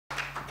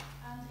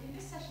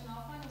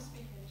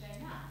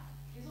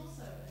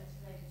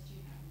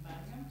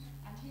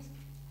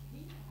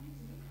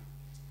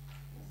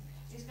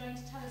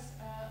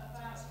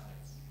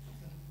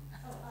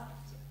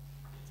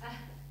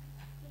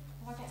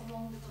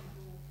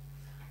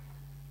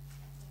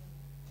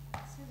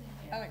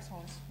Alex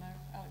Hollis. No,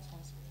 Alex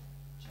Hollis.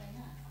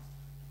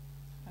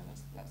 No,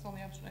 that's on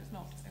the abstract. It's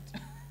not.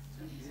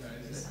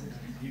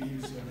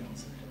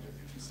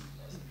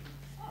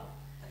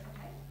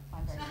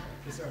 I'm very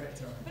sorry.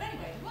 It's all right. But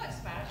anyway, the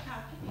work's about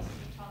how kidneys can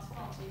be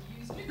transplanted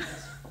using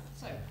glucose.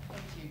 So, over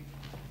to you.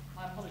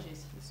 My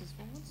apologies. This is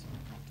forwards.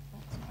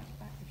 That's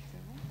back if you go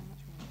wrong.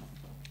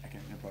 Okay,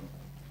 no problem.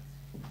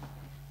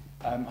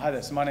 Hi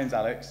there. So my name's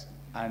Alex,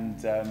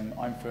 and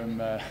I'm from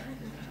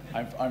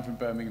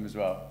Birmingham as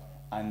well.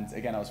 And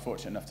again, I was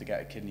fortunate enough to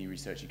get a Kidney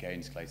Research UK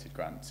Intercalated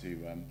grant to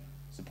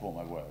support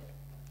my work.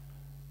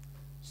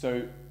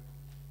 So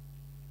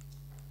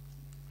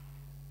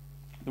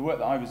the work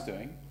that I was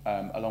doing,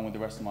 along with the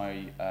rest of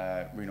my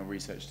renal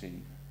research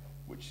team,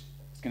 which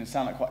is going to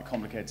sound like quite a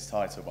complicated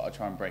title, but I'll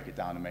try and break it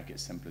down and make it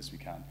as simple as we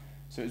can.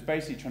 So it was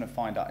basically trying to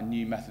find out a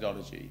new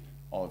methodology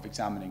of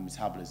examining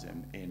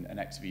metabolism in an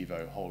ex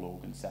vivo whole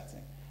organ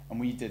setting. And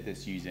we did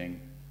this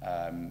using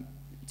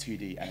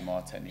 2D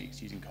NMR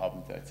techniques, using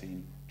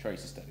carbon-13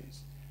 tracer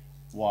studies,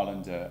 while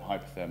under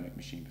hypothermic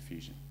machine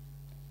perfusion.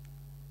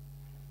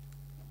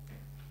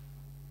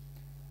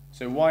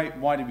 So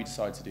why did we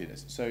decide to do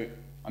this? So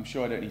I'm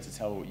sure I don't need to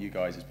tell you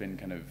guys, it's been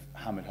kind of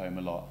hammered home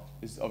a lot.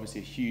 There's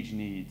obviously a huge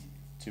need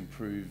to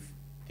improve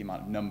the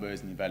amount of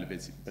numbers and the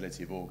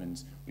availability of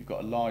organs. We've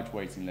got a large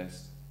waiting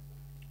list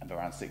of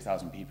around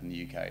 6,000 people in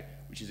the UK,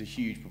 which is a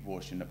huge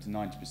proportion, up to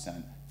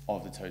 90%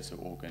 of the total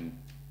organ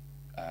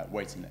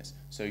waiting list.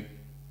 So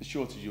the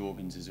shortage of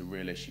organs is a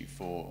real issue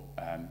for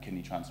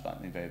kidney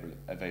transplant and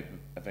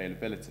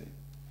availability.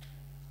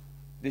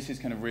 This is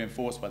kind of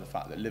reinforced by the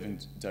fact that living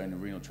donor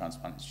renal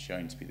transplant is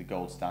shown to be the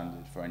gold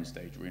standard for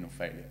end-stage renal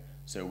failure.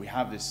 So we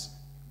have this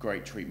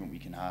great treatment we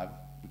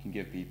can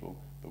give people,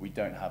 but we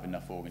don't have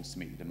enough organs to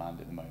meet the demand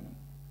at the moment.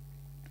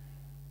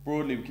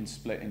 Broadly, we can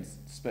split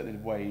the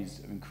ways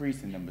of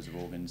increasing numbers of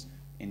organs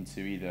into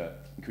either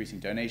increasing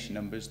donation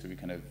numbers through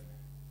kind of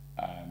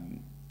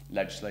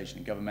legislation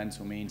and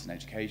governmental means and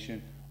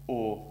education,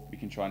 or we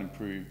can try and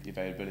improve the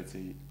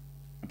availability,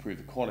 improve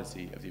the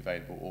quality of the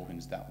available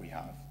organs that we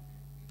have.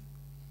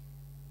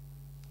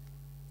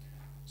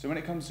 So when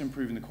it comes to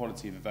improving the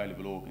quality of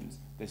available organs,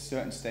 there's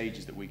certain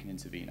stages that we can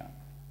intervene at.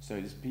 So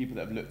there's people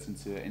that have looked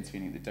into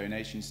intervening at the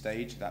donation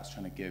stage, that's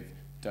trying to give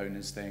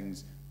donors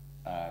things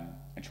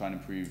and try and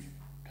improve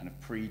kind of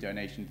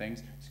pre-donation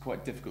things. It's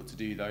quite difficult to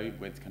do though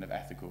with kind of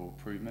ethical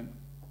improvement.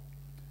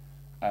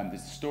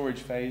 There's the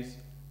storage phase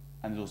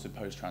and there's also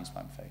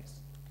post-transplant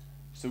phase.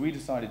 So we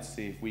decided to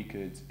see if we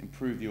could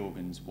improve the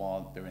organs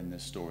while they're in the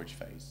storage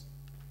phase.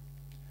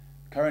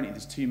 Currently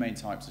there's two main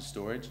types of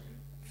storage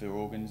for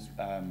organs,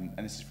 and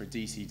this is for a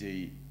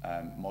DCD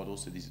model,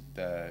 so these are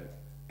the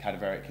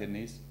cadaveric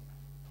kidneys.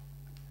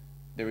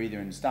 They're either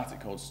in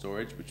static cold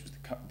storage, which was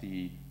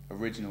the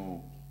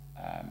original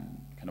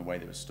kind of way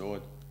they were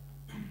stored,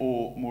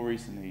 or more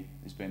recently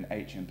there's been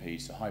HMP,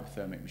 so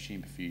hypothermic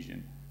machine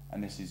perfusion,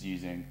 and this is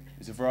using,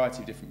 there's a variety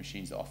of different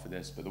machines that offer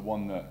this, but the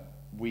one that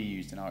we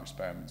used in our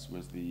experiments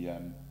was the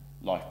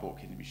life-brought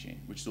kidney machine,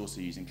 which is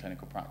also used in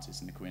clinical practice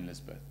in the Queen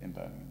Elizabeth in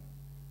Birmingham.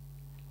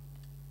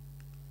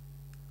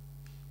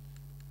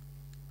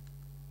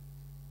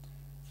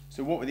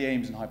 So what were the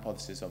aims and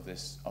hypotheses of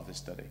this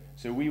study?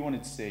 So we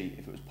wanted to see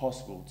if it was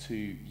possible to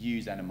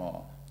use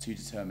NMR to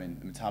determine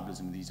the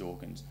metabolism of these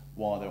organs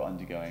while they were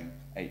undergoing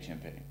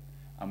HMP.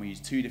 And we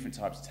used two different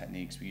types of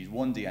techniques. We used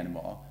 1D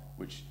NMR,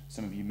 which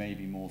some of you may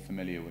be more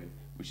familiar with,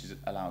 which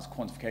allows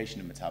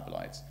quantification of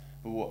metabolites.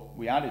 But what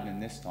we added in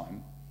this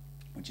time,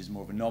 which is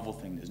more of a novel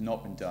thing that has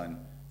not been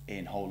done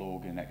in whole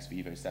organ ex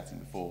vivo setting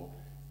before,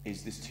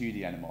 is this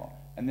 2D NMR.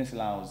 And this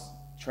allows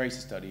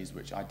tracer studies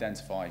which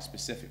identify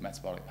specific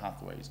metabolic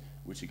pathways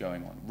which are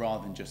going on,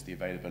 rather than just the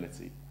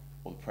availability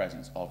or the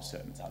presence of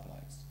certain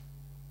metabolites.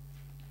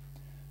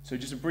 So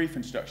just a brief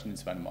introduction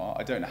into NMR.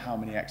 I don't know how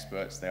many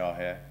experts there are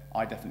here.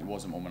 I definitely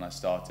wasn't one when I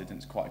started, and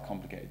it's quite a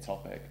complicated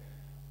topic.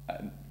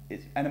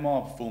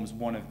 NMR performs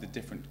one of the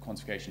different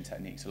quantification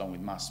techniques along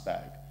with mass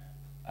spec.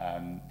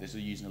 These are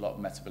used in a lot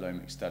of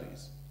metabolomic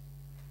studies.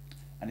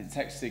 And it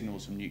detects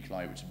signals from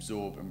nuclei which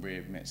absorb and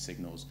re-emit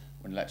signals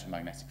when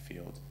electromagnetic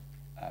field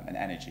and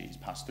energy is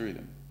passed through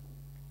them.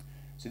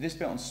 So this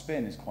bit on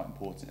spin is quite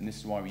important, and this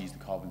is why we use the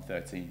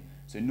carbon-13.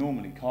 So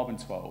normally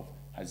carbon-12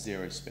 has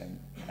 0 spin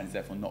and is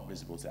therefore not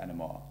visible to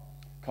NMR.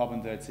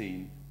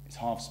 Carbon-13 is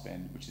half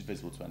spin, which is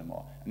visible to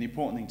NMR. And the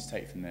important thing to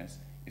take from this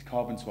is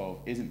carbon-12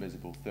 isn't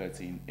visible,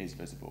 13 is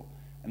visible.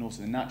 And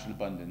also the natural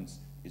abundance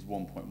is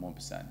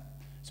 1.1%.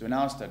 So in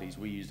our studies,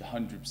 we used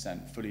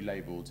 100% fully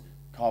labelled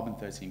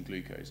carbon-13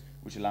 glucose,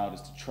 which allowed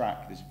us to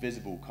track this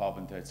visible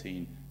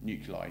carbon-13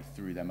 nuclei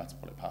through their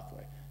metabolic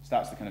pathway. So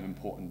that's the kind of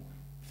important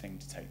thing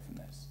to take from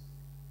this.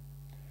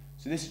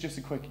 So this is just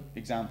a quick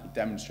example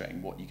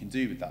demonstrating what you can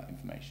do with that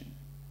information.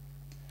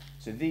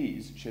 So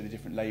these show the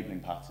different labelling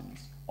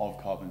patterns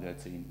of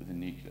carbon-13 within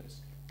the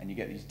nucleus, and you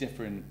get these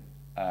different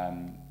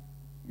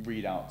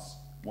readouts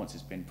once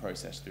it's been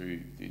processed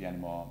through the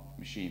NMR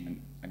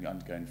machine and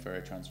undergoing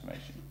Fourier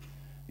transformation.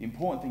 The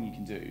important thing you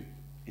can do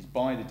is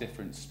by the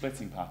different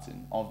splitting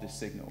pattern of this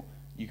signal,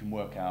 you can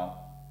work out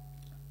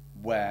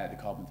where the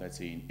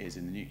carbon-13 is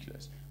in the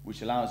nucleus,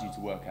 which allows you to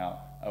work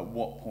out at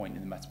what point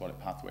in the metabolic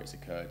pathway it's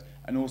occurred,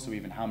 and also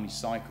even how many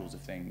cycles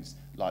of things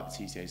like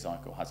the TCA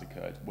cycle has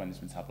occurred when this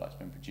metabolite's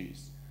been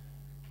produced.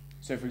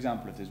 So for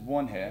example, if there's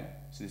one here,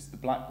 so the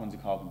black one's a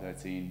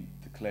carbon-13,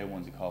 the clear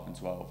one's a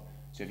carbon-12.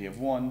 So if you have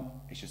one,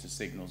 it's just a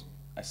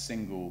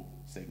single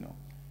signal.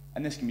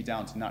 And this can be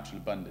down to natural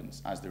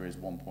abundance, as there is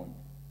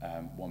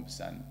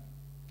 1.1%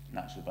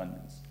 natural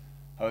abundance.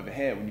 However,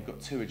 here, when you've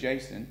got two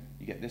adjacent,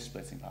 you get this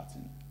splitting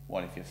pattern.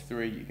 While if you have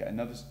three, you get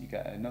another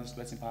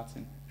splitting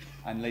pattern.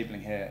 And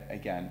labelling here,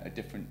 again,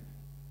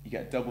 you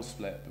get a double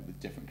split, but with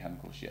different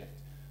chemical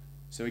shift.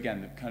 So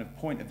again, the kind of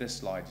point of this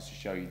slide is to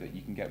show you that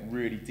you can get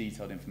really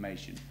detailed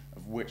information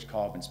of which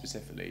carbon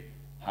specifically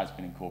has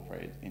been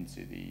incorporated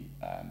into the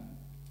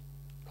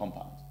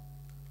compound.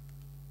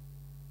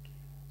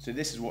 So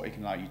this is what it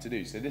can allow you to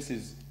do. So this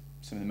is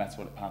some of the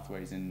metabolic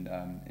pathways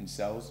in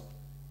cells.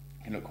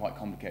 It can look quite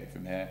complicated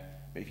from here,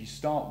 but if you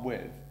start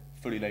with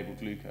fully labeled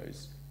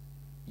glucose,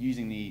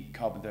 using the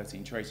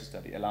carbon-13 tracer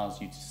study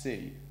allows you to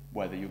see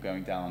whether you're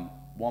going down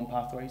one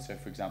pathway. So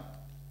for example,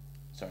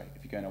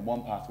 if you're going down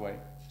one pathway,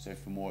 so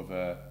for more of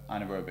a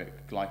anaerobic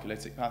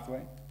glycolytic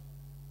pathway,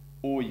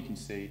 or you can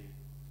see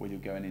whether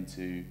you're going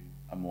into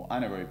a more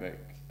aerobic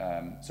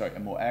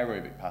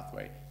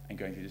pathway and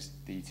going through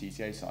the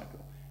TCA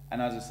cycle.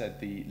 And as I said,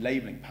 the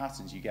labelling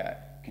patterns you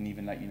get can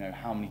even let you know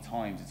how many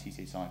times the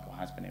TCA cycle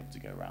has been able to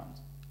go around.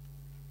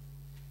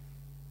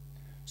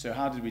 So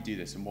how did we do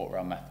this and what were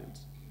our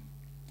methods?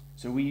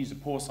 So we used a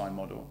porcine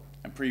model,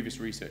 and previous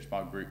research by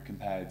our group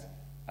compared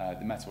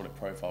the metabolic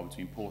profile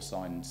between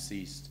porcine and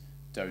deceased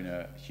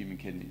donor human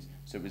kidneys.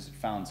 So it was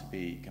found to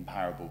be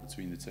comparable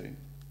between the two.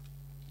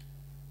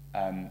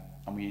 And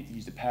we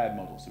used a paired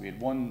model. So we had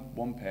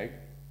one pig,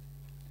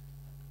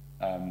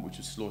 which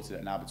was slaughtered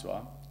at an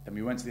abattoir. Then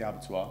we went to the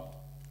abattoir.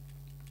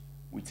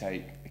 We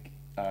take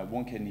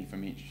one kidney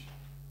from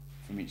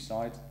each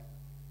side.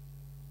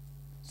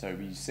 So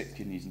we use 6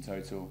 kidneys in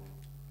total.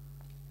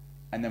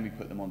 And then we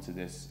put them onto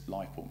this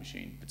LifePort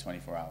machine for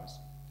 24 hours.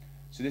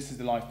 So this is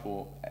the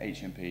LifePort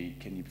HMP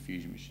kidney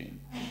perfusion machine.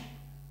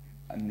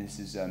 And this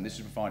was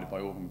provided by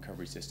Organ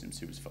Recovery Systems,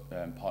 who was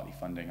partly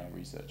funding our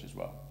research as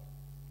well.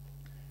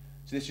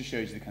 So this just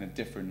shows you the kind of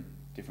different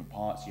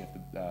parts. You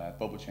have the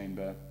bubble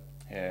chamber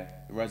here,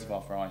 the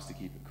reservoir for ice to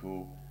keep it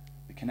cool,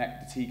 the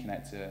T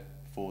connector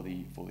for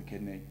the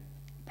kidney,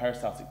 the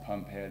peristaltic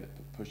pump here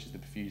that pushes the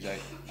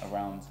perfusate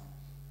around,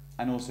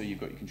 and also you've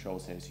got your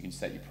controls here, so you can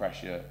set your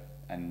pressure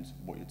and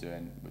what you're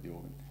doing with the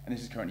organ. And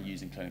this is currently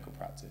used in clinical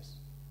practice.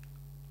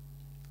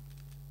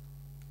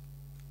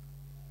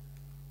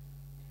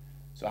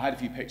 So I had a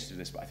few pictures of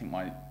this, but I think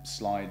my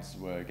slides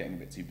were getting a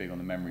bit too big on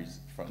the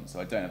memories front, so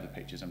I don't have the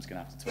pictures. I'm just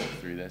going to have to talk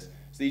through this.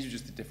 So these are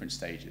just the different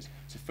stages.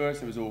 So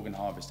first there was organ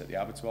harvest at the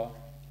abattoir,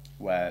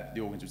 where the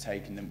organs were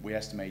taken, and we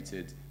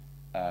estimated,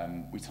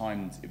 we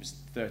timed, it was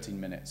 13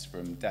 minutes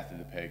from death of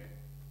the pig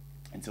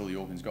until the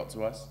organs got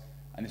to us.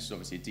 And this was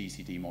obviously a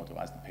DCD model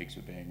as the pigs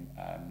were being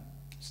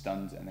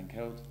stunned and then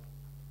killed.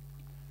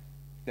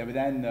 They were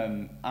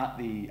then, at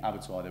the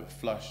abattoir, they were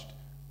flushed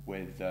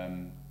with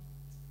 1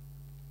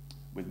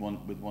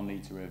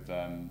 litre of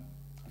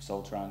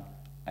Soltran,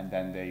 and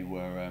then they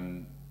were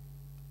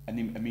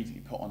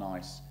immediately put on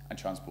ice and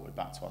transported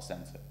back to our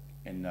centre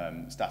in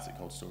static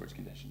cold storage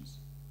conditions.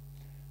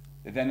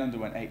 They then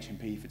underwent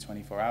HMP for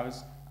 24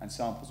 hours, and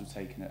samples were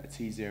taken at a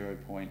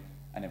T0 point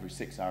and every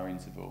 6-hour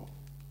interval.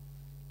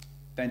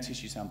 Then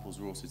tissue samples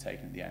were also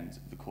taken at the end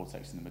of the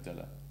cortex and the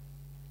medulla.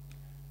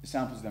 The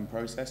samples were then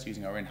processed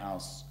using our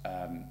in-house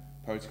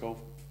protocol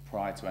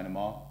prior to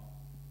NMR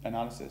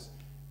analysis,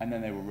 and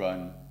then they were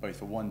run both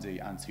for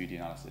 1D and 2D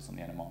analysis on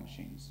the NMR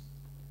machines.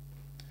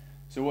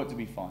 So what did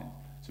we find?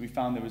 So we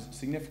found there was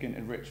significant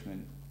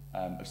enrichment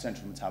of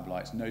central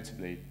metabolites,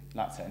 notably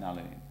lactate and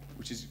alanine,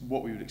 which is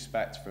what we would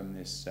expect from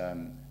this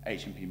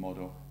HMP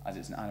model, as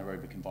it's an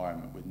anaerobic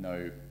environment with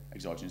no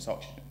exogenous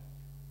oxygen.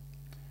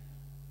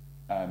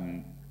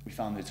 We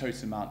found the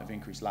total amount of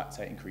increased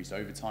lactate increased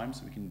over time,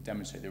 so we can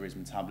demonstrate there is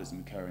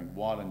metabolism occurring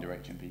while under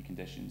HMP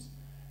conditions,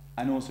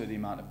 and also the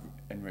amount of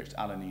enriched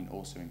alanine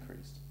also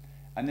increased.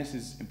 And this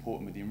is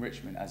important with the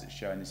enrichment, as it's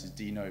showing this is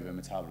de novo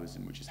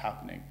metabolism, which is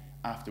happening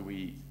after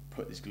we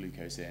put this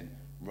glucose in,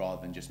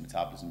 rather than just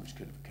metabolism which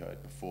could have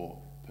occurred before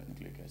putting the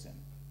glucose in.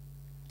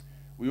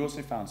 We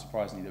also found,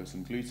 surprisingly, there was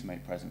some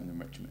glutamate present in the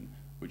enrichment,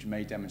 which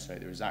may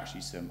demonstrate there is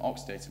actually some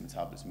oxidative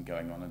metabolism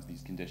going on under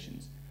these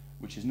conditions,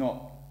 which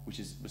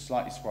was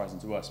slightly surprising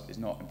to us, but is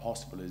not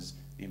impossible, as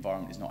the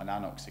environment is not an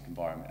anoxic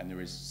environment and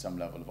there is some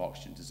level of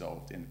oxygen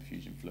dissolved in the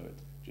perfusion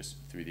fluid just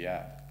through the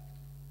air.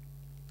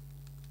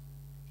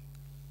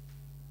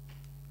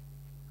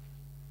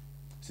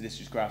 So this is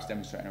just graphs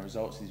demonstrating our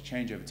results. These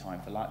change over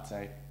time for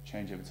lactate,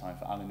 change over time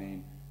for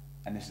alanine,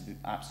 and this is the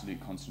absolute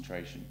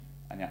concentration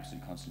and the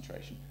absolute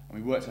concentration.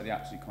 And we worked out the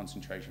absolute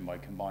concentration by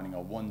combining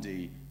our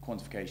 1D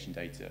quantification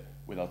data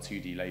with our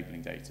 2D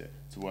labelling data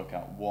to work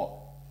out what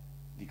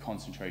the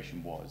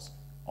concentration was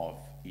of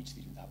each of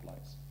these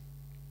metabolites.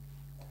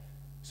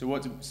 So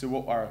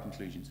what are our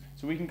conclusions?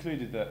 So we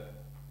concluded that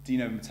de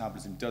novo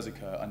metabolism does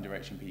occur under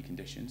HMP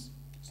conditions.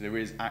 So there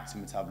is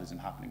active metabolism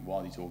happening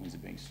while these organs are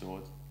being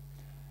stored.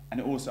 And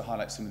it also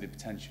highlights some of the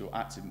potential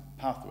active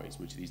pathways,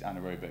 which are these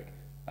anaerobic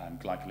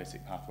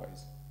glycolytic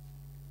pathways.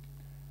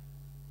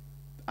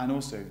 And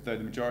also, though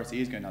the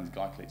majority is going down the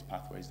glycolytic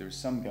pathways, there is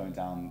some going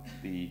down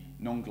the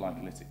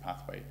non-glycolytic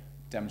pathway,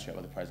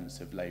 demonstrated by the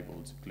presence of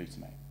labelled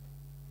glutamate.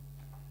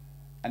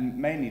 And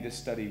mainly this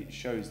study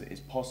shows that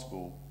it's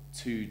possible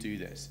to do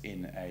this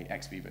in a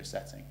ex vivo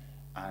setting,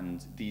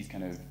 and these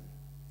kind of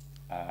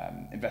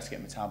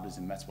investigate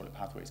metabolism, metabolic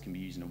pathways can be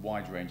used in a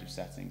wide range of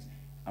settings,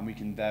 and we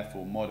can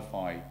therefore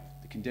modify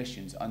the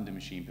conditions under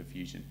machine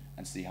perfusion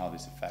and see how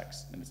this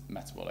affects the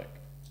metabolic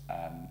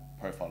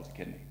profile of the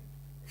kidney.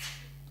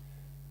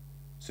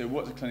 So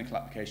what's a clinical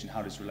application?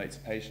 How does it relate to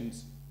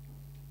patients?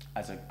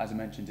 As I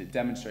mentioned, it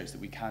demonstrates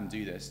that we can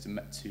do this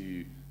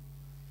to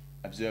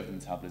observe the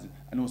metabolism,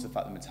 and also the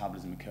fact that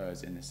metabolism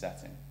occurs in this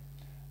setting.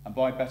 And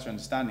by better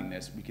understanding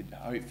this, we could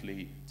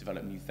hopefully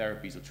develop new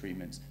therapies or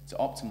treatments to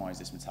optimize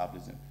this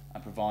metabolism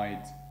and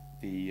provide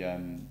the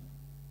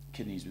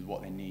kidneys with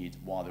what they need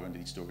while they're under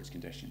these storage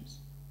conditions.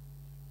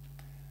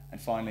 And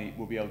finally,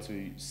 we'll be able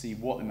to see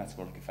what the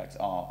metabolic effects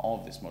are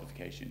of this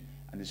modification,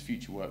 and there's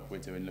future work we're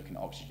doing looking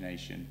at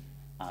oxygenation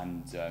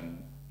and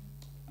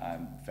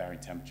varying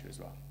temperature as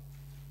well.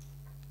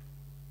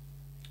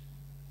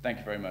 Thank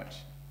you very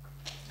much.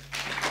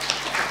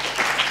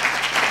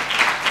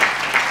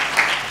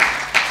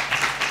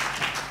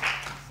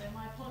 So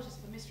my apologies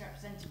for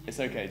misrepresenting you. It's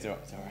okay, it's all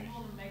right.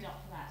 More than made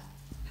up for that.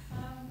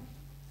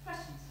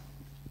 Questions?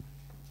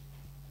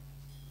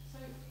 So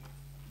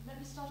let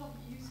me start off.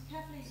 You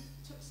carefully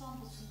took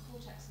samples from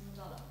cortex and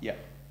medulla. Yeah.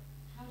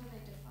 How do they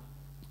differ?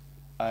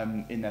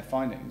 In their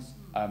findings,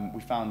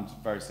 we found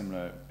very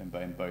similar in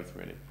both,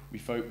 really. We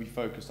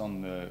focused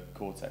on the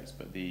cortex,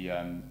 but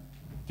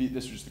this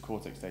was just the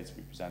cortex data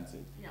we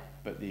presented. Yeah.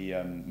 But the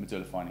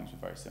medulla findings were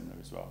very similar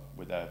as well,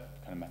 with their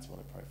kind of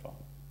metabolic profile.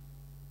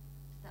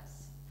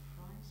 That's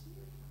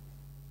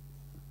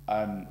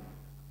surprising.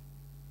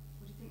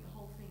 Would you think the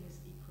whole thing is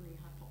equally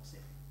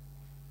hypoxic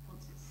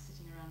once it's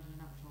sitting around in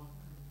an abattoir?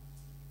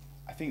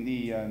 I think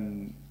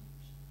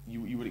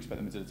you would expect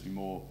the medulla to be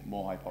more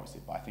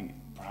hypoxic, but I think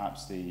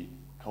perhaps the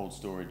cold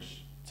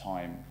storage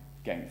time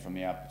getting from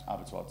the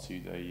abattoir to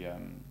the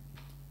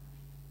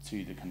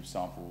kind of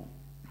sample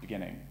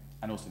beginning,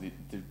 and also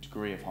the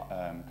degree of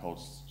cold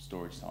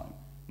storage time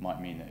might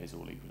mean that it's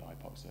all equally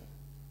hypoxic.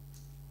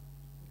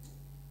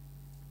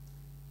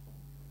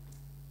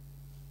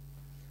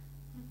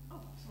 Oh,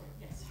 sorry,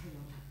 yes,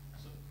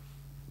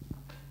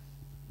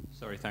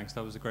 Sorry, thanks.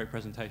 That was a great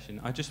presentation.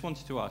 I just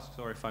wanted to ask,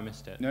 sorry if I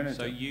missed it. No,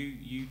 so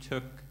you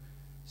took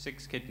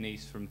 6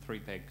 kidneys from 3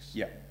 pigs.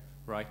 Yeah.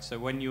 Right. So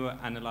when you were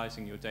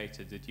analysing your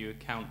data, did you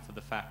account for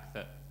the fact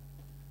that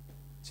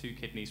 2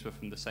 kidneys were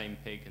from the same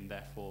pig and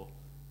therefore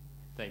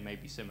they may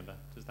be similar?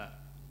 Does that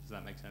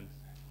make sense?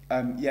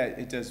 Yeah,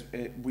 it does.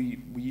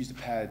 We used a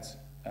paired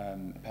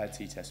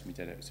t-test when we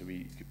did it. So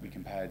we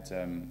compared,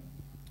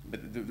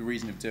 but the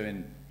reason of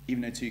doing,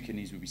 even though 2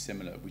 kidneys would be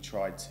similar, we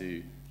tried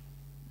to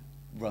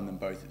run them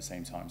both at the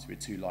same time. So we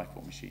had 2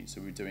 life-born machines.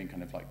 So we were doing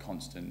kind of like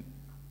constant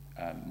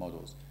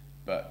models.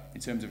 But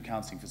in terms of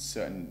accounting for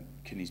certain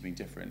kidneys being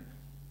different,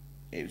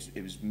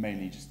 it was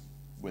mainly just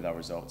with our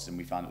results, and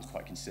we found it was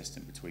quite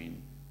consistent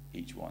between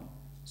each one.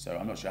 So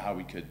I'm not sure how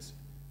we could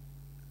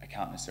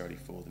account necessarily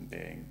for them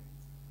being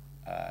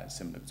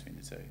similar between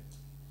the 2.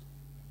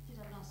 Did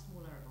have a nice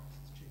small error box,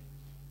 it's true.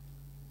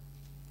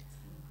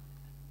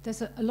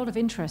 There's a lot of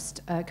interest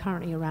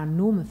currently around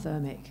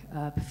normothermic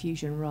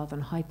perfusion rather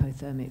than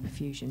hypothermic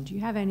perfusion. Do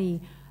you have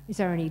is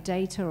there any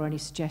data or any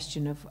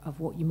suggestion of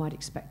what you might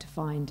expect to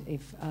find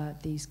if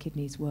these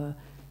kidneys were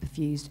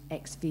perfused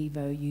ex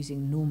vivo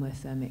using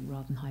normothermic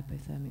rather than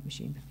hypothermic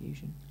machine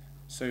perfusion?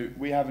 So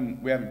we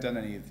haven't done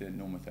any of the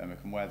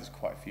normothermic, and where there's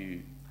quite a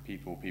few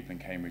people in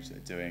Cambridge that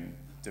are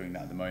doing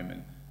that at the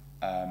moment,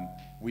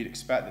 we'd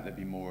expect that there'd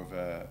be more of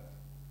a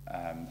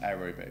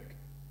aerobic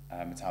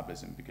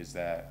metabolism, because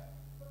they're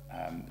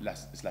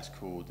it's less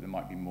cooled. There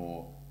might be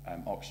more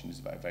oxygen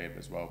available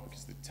as well,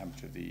 because the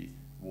temperature of the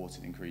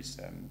water increased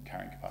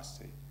carrying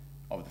capacity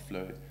of the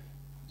fluid.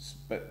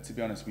 But to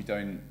be honest, we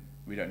don't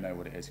know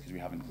what it is, because we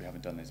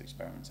haven't done those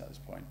experiments at this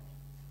point.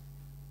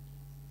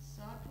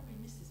 So I probably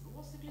missed this, but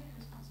what's the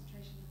glucose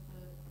concentration of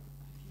the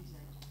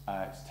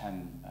perfusate? It's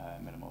 10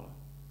 millimolar.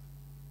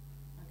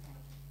 Okay.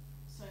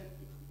 So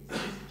is there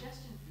a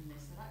suggestion from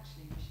this that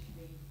actually we should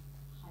be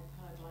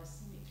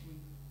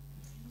hyperglycemically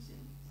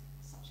perfusing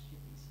such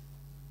kidneys?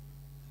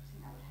 Do you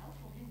think that would help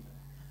or hinder?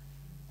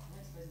 I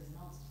don't suppose there's an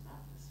answer to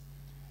that.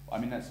 I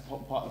mean, that's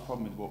part of the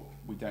problem with what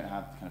we don't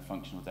have kind of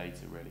functional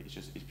data, really.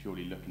 It's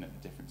purely looking at the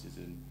differences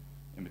in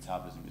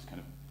metabolism. It's kind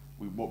of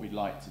what we'd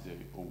like to do,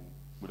 or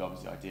would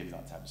obviously ideally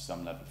like to have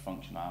some level of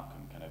functional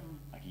outcome, kind of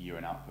like a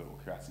urine output or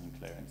creatinine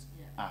clearance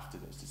after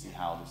this, to see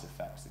how this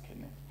affects the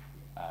kidney.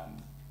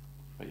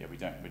 But yeah, we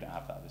don't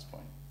have that at this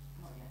point.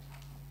 Not yet.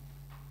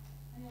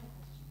 Any other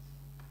questions?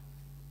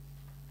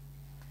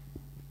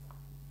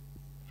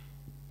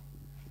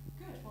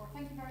 Good. Well,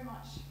 thank you very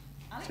much.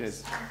 Alex.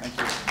 Cheers. Thank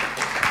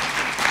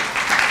you.